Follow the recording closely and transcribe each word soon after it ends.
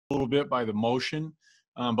little bit by the motion,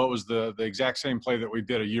 but it was the exact same play that we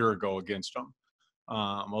did a year ago against them.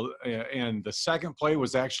 And the second play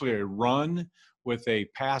was actually a run with a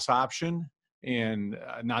pass option. And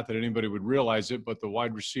not that anybody would realize it, but the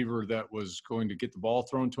wide receiver that was going to get the ball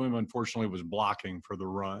thrown to him, unfortunately, was blocking for the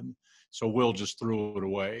run. So Will just threw it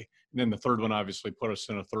away. And then the third one obviously put us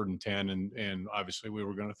in a 3rd and 10, and obviously we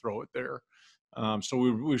were going to throw it there. So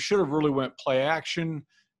we should have really went play action,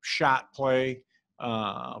 shot play,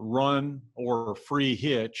 run, or free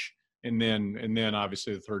hitch, and then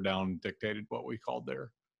obviously the third down dictated what we called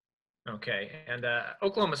there. Okay, and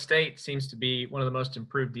Oklahoma State seems to be one of the most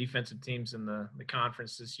improved defensive teams in the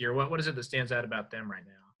conference this year. What is it that stands out about them right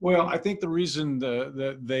now? Well, I think the reason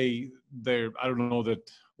that they're I don't know that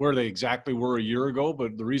where they exactly were a year ago,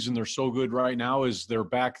 but the reason they're so good right now is their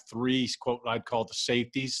back three, quote I'd call it the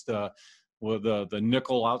safeties, the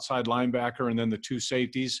nickel outside linebacker, and then the 2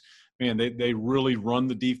 safeties. Man, they really run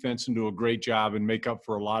the defense and do a great job and make up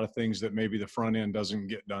for a lot of things that maybe the front end doesn't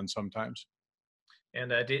get done sometimes.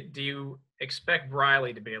 And do you expect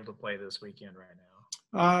Briley to be able to play this weekend right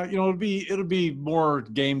now? It'll be more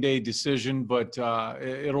game day decision, but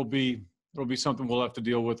it'll be something we'll have to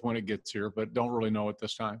deal with when it gets here, but don't really know at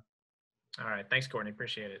this time. All right. Thanks, Courtney.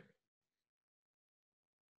 Appreciate it.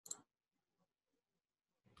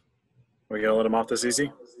 We're going to let him off this easy.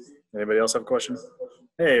 Anybody else have a question?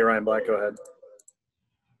 Hey, Ryan Black, go ahead.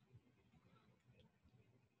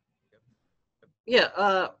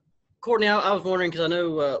 Yeah, Courtney, I was wondering because I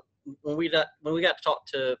know when we got to talk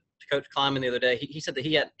to Coach Kleiman the other day, he said that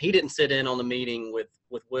he didn't sit in on the meeting with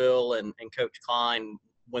Will and Coach Klein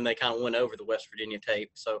when they kind of went over the West Virginia tape.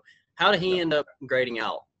 So how did he end up grading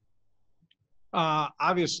out?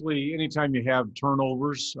 Obviously, anytime you have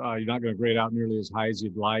turnovers, you're not going to grade out nearly as high as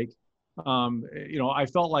you'd like. I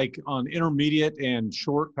felt like on intermediate and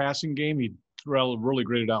short passing game, he really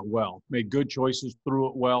graded out well, made good choices, threw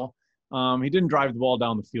it well. He didn't drive the ball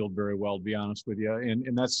down the field very well, to be honest with you.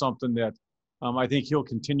 And that's something that I think he'll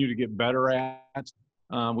continue to get better at.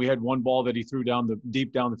 We had one ball that he threw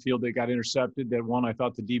deep down the field that got intercepted. That one, I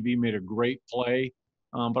thought the DB made a great play.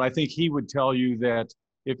 But I think he would tell you that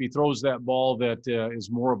if he throws that ball that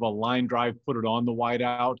is more of a line drive, put it on the wide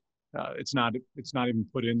out, it's not even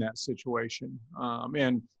put in that situation.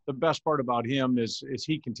 And the best part about him is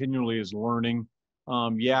he continually is learning.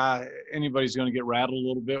 Anybody's going to get rattled a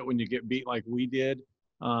little bit when you get beat like we did.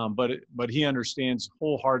 But he understands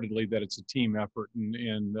wholeheartedly that it's a team effort,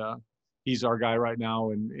 and he's our guy right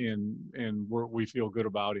now, and we feel good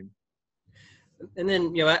about him. And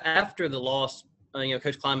then, after the loss,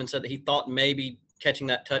 Coach Kleiman said that he thought maybe catching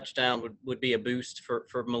that touchdown would be a boost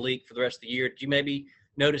for Malik for the rest of the year. Did you maybe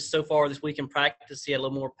notice so far this week in practice he had a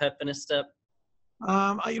little more pep in his step?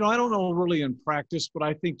 I don't know really in practice, but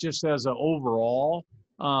I think just as an overall,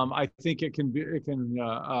 I think it can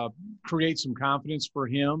create some confidence for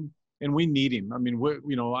him, and we need him. I mean,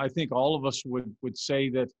 I think all of us would say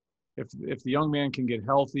that if the young man can get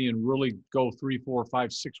healthy and really go 3, 4,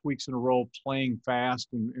 5, 6 weeks in a row playing fast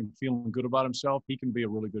and feeling good about himself, he can be a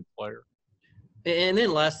really good player. And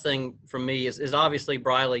then last thing from me is obviously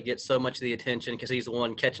Briley gets so much of the attention because he's the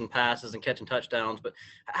one catching passes and catching touchdowns. But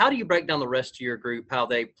how do you break down the rest of your group, how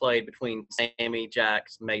they played between Sammy,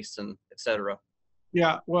 Jax, Mason, et cetera?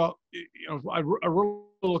 Yeah, well, I really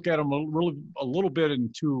look at them a little bit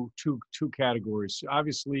in two categories.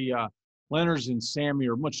 Obviously, Leonard and Sammy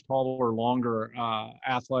are much taller, longer,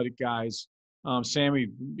 athletic guys. Sammy,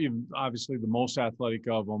 obviously, the most athletic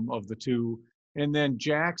of the two. And then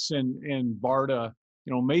Jackson and Barta,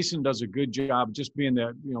 Mason does a good job just being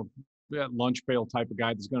that lunch pail type of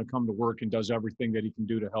guy that's going to come to work and does everything that he can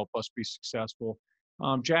do to help us be successful.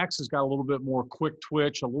 Jackson's got a little bit more quick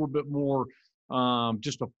twitch, a little bit more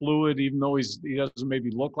just a fluid, even though he doesn't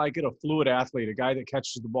maybe look like it, a fluid athlete, a guy that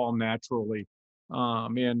catches the ball naturally.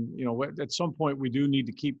 At some point we do need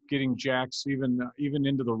to keep getting Jax even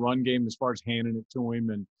into the run game as far as handing it to him.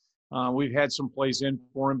 And we've had some plays in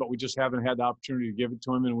for him, but we just haven't had the opportunity to give it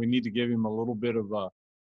to him. And we need to give him a little bit of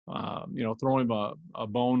throw him a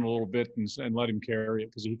bone a little bit and let him carry it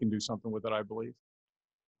because he can do something with it, I believe.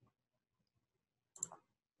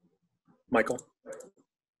 Michael.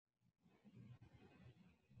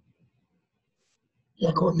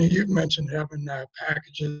 Yeah, Courtney, you've mentioned having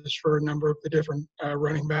packages for a number of the different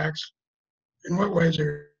running backs. In what ways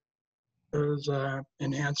are those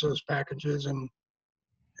enhance those packages and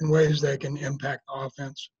in ways they can impact the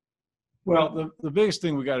offense? Well, the biggest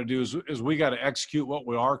thing we got to do is we got to execute what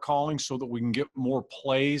we are calling so that we can get more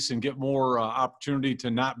plays and get more opportunity to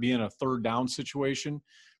not be in a third down situation.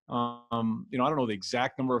 You know, I don't know the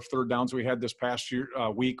exact number of third downs we had this past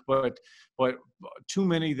week, but too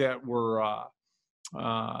many that were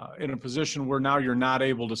in a position where now you're not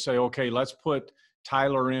able to say, okay, let's put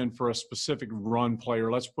Tyler in for a specific run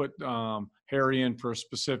player. Let's put Harry in for a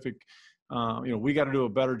specific, you know, we got to do a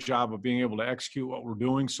better job of being able to execute what we're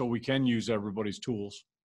doing so we can use everybody's tools.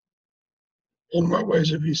 In what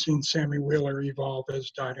ways have you seen Sammy Wheeler evolve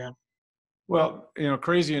as tight end? Well, you know,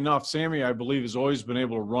 crazy enough, Sammy, I believe, has always been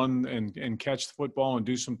able to run and catch the football and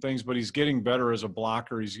do some things, but he's getting better as a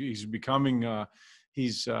blocker. He's becoming,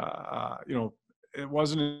 you know, it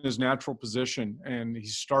wasn't his natural position, and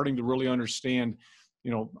he's starting to really understand,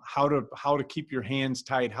 you know, how to keep your hands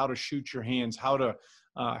tight, how to shoot your hands, how to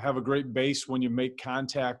have a great base when you make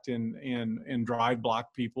contact and drive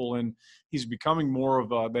block people. And he's becoming more of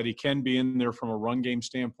that he can be in there from a run game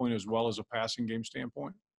standpoint as well as a passing game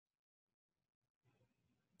standpoint.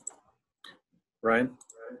 Ryan?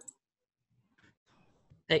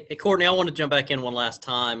 Hey, Courtney, I want to jump back in one last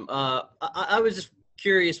time. I was just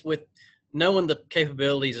curious, with knowing the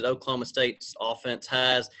capabilities that Oklahoma State's offense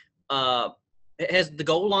has the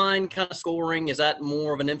goal line kind of scoring, is that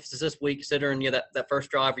more of an emphasis this week, considering that first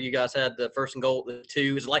drive where you guys had the first and goal, the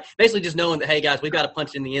two, is like basically just knowing that, hey, guys, we've got to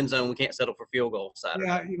punch it in the end zone. We can't settle for field goal Saturday.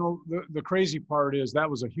 Yeah, you know, the crazy part is that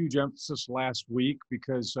was a huge emphasis last week,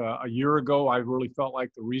 because a year ago I really felt like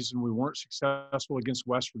the reason we weren't successful against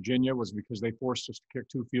West Virginia was because they forced us to kick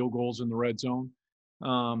 2 field goals in the red zone.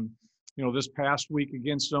 You know, this past week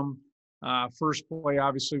against them, first play,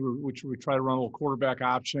 obviously, which we try to run a little quarterback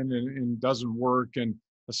option and doesn't work. And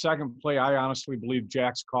the second play, I honestly believe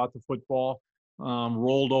Jax caught the football,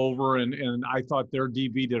 rolled over, and I thought their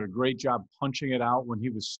DB did a great job punching it out when he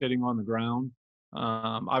was sitting on the ground.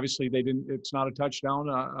 Obviously, it's not a touchdown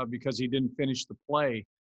because he didn't finish the play.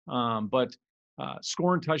 But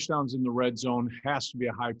scoring touchdowns in the red zone has to be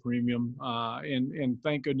a high premium. And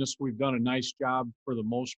thank goodness we've done a nice job for the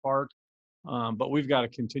most part. But we've got to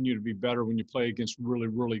continue to be better when you play against really,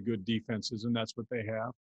 really good defenses, and that's what they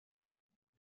have.